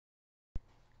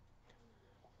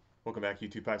Welcome back,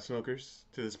 YouTube pipe smokers,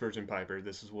 to this Virgin Piper.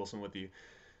 This is Wilson with you.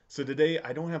 So today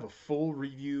I don't have a full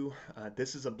review.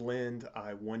 This is a blend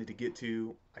I wanted to get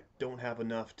to. I don't have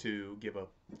enough to give a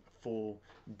full,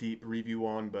 deep review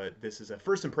on, but this is a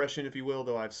first impression, if you will.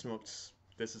 Though I've smoked,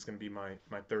 this is going to be my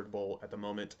third bowl at the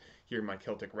moment here in my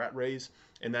Celtic Rat Rays,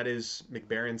 and that is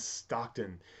McBaron's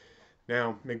Stockton.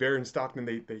 Now, McBaron Stockton,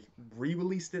 they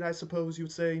re-released it, I suppose you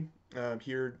would say,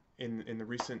 here in the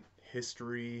recent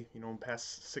history,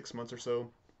 past 6 months or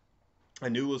so. I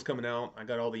knew it was coming out. I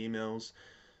got all the emails.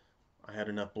 I had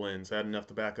enough blends. I had enough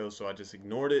tobacco, so I just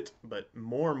ignored it. But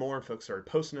more and more folks started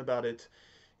posting about it,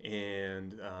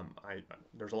 and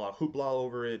there's a lot of hoopla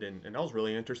over it, and I was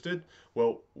really interested.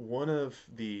 Well, one of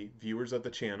the viewers of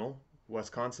the channel,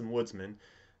 Wisconsin Woodsman,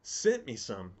 sent me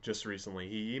some just recently.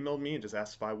 He emailed me and just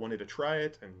asked if I wanted to try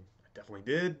it, and I definitely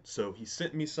did. So he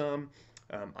sent me some.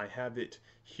 I have it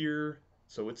here,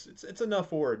 so it's enough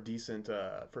for a decent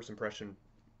first impression,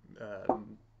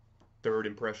 third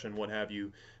impression, what have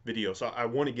you, video. So I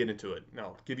want to get into it. Now,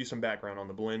 I'll give you some background on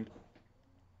the blend.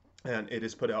 And it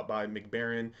is put out by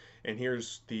McBaron. And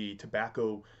here's the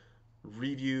tobacco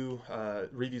reviews.com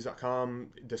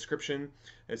description.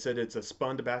 It said it's a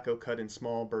spun tobacco cut in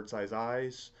small bird's-eye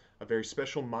eyes, a very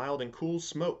special mild and cool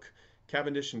smoke.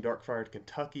 Cavendish and dark fired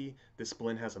Kentucky. This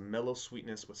blend has a mellow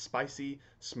sweetness with spicy,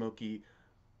 smoky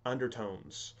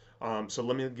undertones. So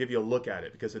let me give you a look at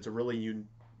it because it's a really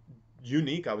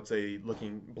unique, I would say,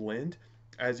 looking blend.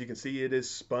 As you can see, it is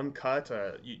spun cut.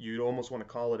 You'd almost want to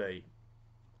call it a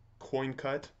coin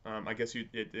cut. I guess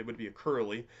it would be a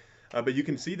curly, but you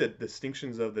can see the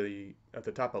distinctions of the at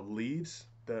the top of leaves.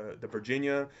 The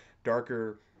Virginia,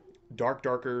 darker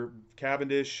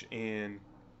Cavendish, and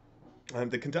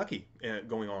the Kentucky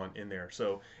going on in there.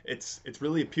 So it's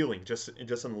really appealing just in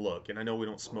the look. And I know we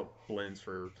don't smoke blends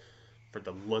for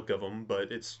the look of them,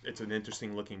 but it's an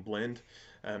interesting looking blend.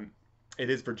 Um, it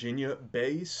is Virginia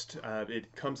based.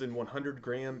 It comes in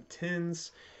 100-gram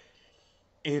tins.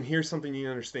 And here's something you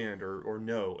understand or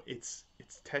know. It's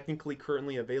technically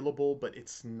currently available, but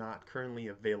it's not currently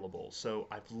available. So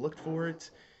I've looked for it.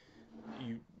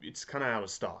 It's kind of out of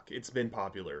stock. It's been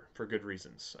popular for good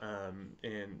reasons.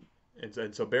 And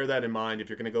so bear that in mind if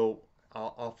you're going to go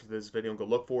off of this video and go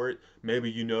look for it.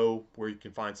 Maybe you know where you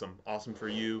can find some. Awesome for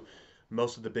you.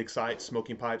 Most of the big sites,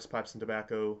 smoking pipes, pipes and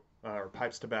tobacco, or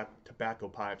tobacco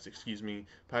pipes, excuse me,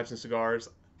 pipes and cigars.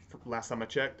 Last time I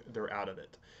checked, they're out of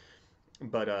it.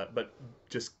 But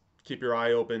just keep your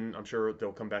eye open. I'm sure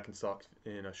they'll come back in stock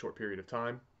in a short period of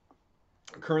time.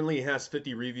 Currently, it has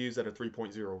 50 reviews at a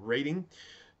 3.0 rating,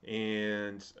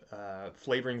 and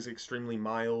flavoring is extremely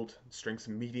mild. Strength's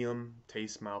medium,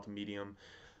 taste mild to medium.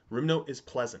 Room note is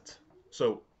pleasant.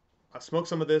 So I smoked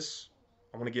some of this.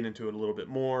 I want to get into it a little bit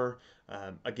more.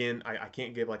 Again, I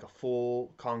can't give like a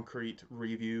full concrete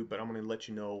review, but I'm going to let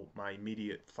you know my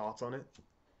immediate thoughts on it.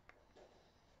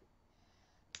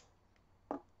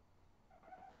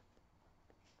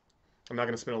 I'm not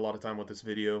going to spend a lot of time with this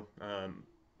video.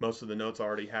 Most of the notes I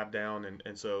already have down,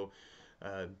 and so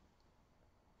uh,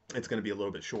 it's going to be a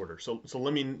little bit shorter. So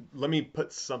let me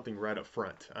put something right up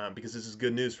front because this is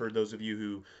good news for those of you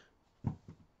who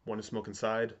want to smoke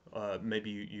inside. Maybe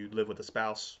you live with a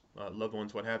spouse, loved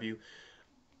ones, what have you.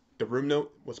 The room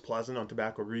note was pleasant on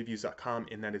tobaccoreviews.com,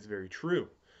 and that is very true.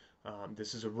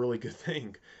 This is a really good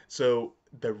thing. So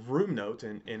the room note,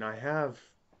 and I have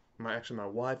my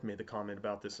wife made the comment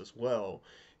about this as well,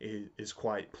 is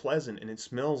quite pleasant, and it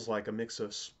smells like a mix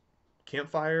of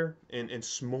campfire and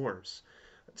s'mores.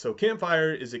 So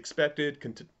campfire is expected.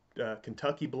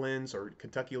 Kentucky blends or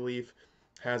Kentucky leaf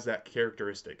has that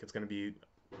characteristic. It's going to be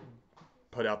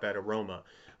put out that aroma,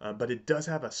 but it does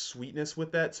have a sweetness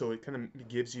with that, so it kind of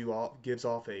gives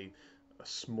off a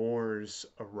s'mores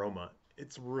aroma.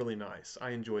 It's really nice.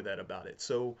 I enjoy that about it.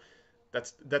 So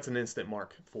that's an instant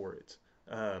mark for it.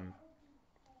 Um,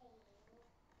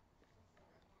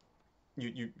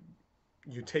 you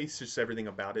you taste just everything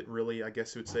about it. Really, I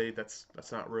guess you would say that's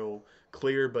not real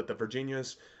clear. But the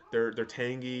Virginias, they're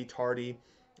tangy, tardy,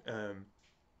 um,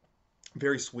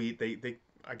 very sweet. They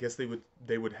I guess they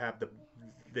would have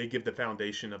they give the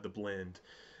foundation of the blend.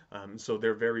 So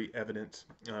they're very evident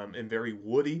and very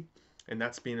woody, and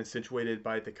that's being accentuated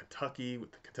by the Kentucky.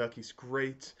 With the Kentucky's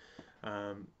great.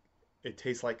 Um, it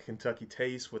tastes like Kentucky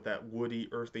tastes with that woody,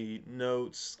 earthy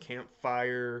notes,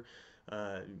 campfire.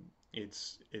 Uh,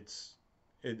 it's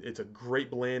a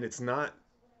great blend. It's not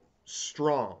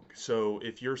strong, so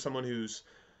if you're someone who's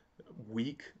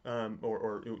weak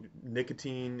or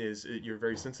nicotine is you're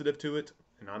very sensitive to it,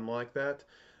 and I'm like that.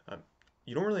 Um,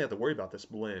 you don't really have to worry about this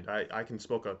blend. I can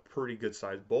smoke a pretty good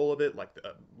sized bowl of it, like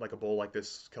a bowl like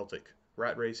this Celtic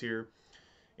rat race here,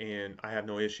 and I have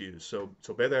no issues. So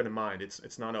bear that in mind.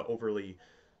 It's not an overly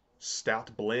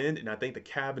stout blend, and I think the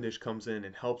Cavendish comes in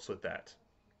and helps with that.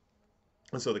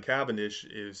 And so the Cavendish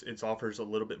is it offers a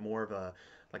little bit more of a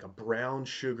like a brown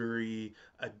sugary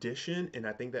addition, and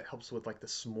I think that helps with like the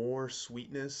s'more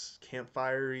sweetness,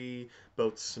 campfirey,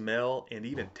 both smell and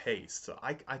even taste. So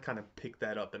I kind of pick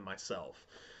that up in myself.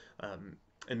 Um,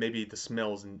 and maybe the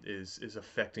smells is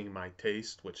affecting my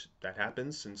taste, which that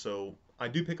happens, and so I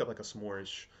do pick up like a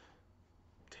s'more-ish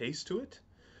taste to it,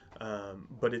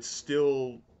 but it's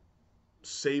still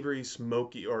savory,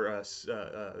 smoky, or a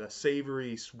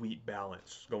savory sweet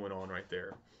balance going on right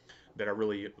there that I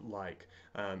really like.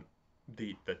 Um,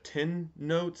 the tin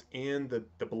notes and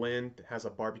the blend has a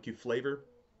barbecue flavor.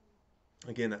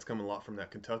 Again, that's coming a lot from that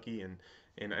Kentucky,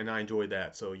 and I enjoy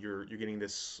that. So you're getting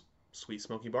this sweet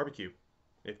smoky barbecue.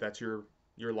 If that's your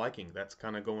liking, that's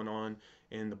kind of going on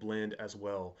in the blend as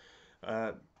well.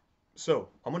 Uh, so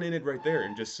I'm gonna end it right there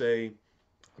and just say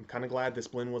I'm kind of glad this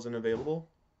blend wasn't available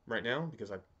right now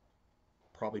because I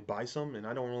probably buy some and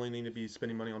I don't really need to be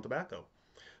spending money on tobacco.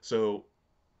 So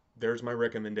there's my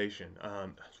recommendation.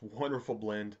 Wonderful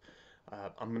blend.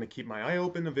 I'm going to keep my eye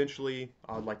open eventually.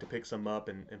 I'd like to pick some up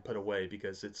and put away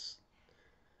because it's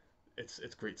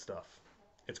great stuff.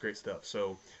 It's great stuff.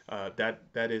 So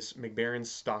that is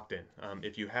McBaron's Stockton.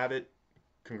 If you have it,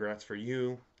 congrats for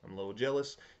you. I'm a little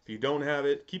jealous. If you don't have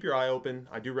it, keep your eye open.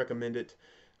 I do recommend it,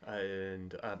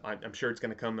 and I'm sure it's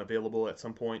going to come available at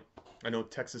some point. I know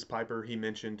Texas Piper, he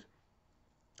mentioned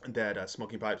that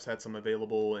Smoking Pipes had some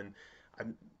available, and I,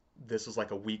 this was like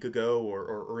a week ago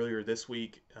or earlier this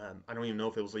week. I don't even know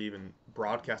if it was even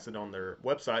broadcasted on their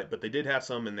website, but they did have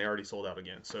some, and they already sold out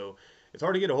again. So it's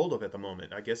hard to get a hold of at the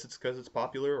moment. I guess it's because it's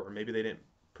popular, or maybe they didn't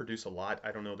produce a lot.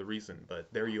 I don't know the reason,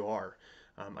 but there you are.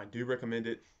 I do recommend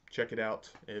it. Check it out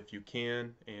if you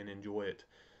can and enjoy it.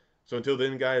 So until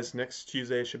then, guys, next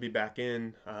Tuesday I should be back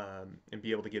in and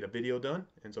be able to get a video done.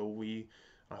 And so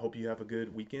I hope you have a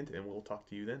good weekend, and we'll talk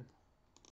to you then.